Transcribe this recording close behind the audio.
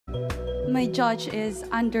My judge is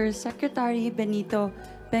Undersecretary Benito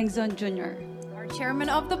Bengzon Jr. Our chairman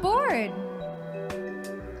of the board.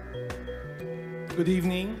 Good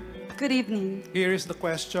evening. Good evening. Here is the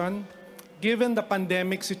question. Given the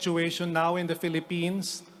pandemic situation now in the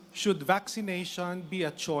Philippines, should vaccination be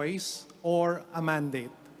a choice or a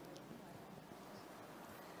mandate?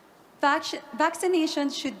 Vaccination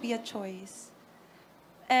should be a choice.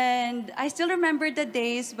 And I still remember the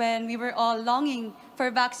days when we were all longing for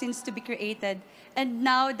vaccines to be created. And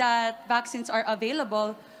now that vaccines are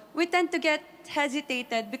available, we tend to get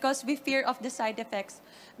hesitated because we fear of the side effects.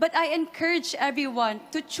 But I encourage everyone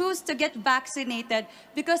to choose to get vaccinated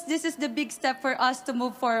because this is the big step for us to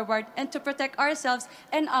move forward and to protect ourselves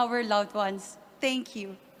and our loved ones. Thank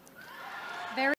you.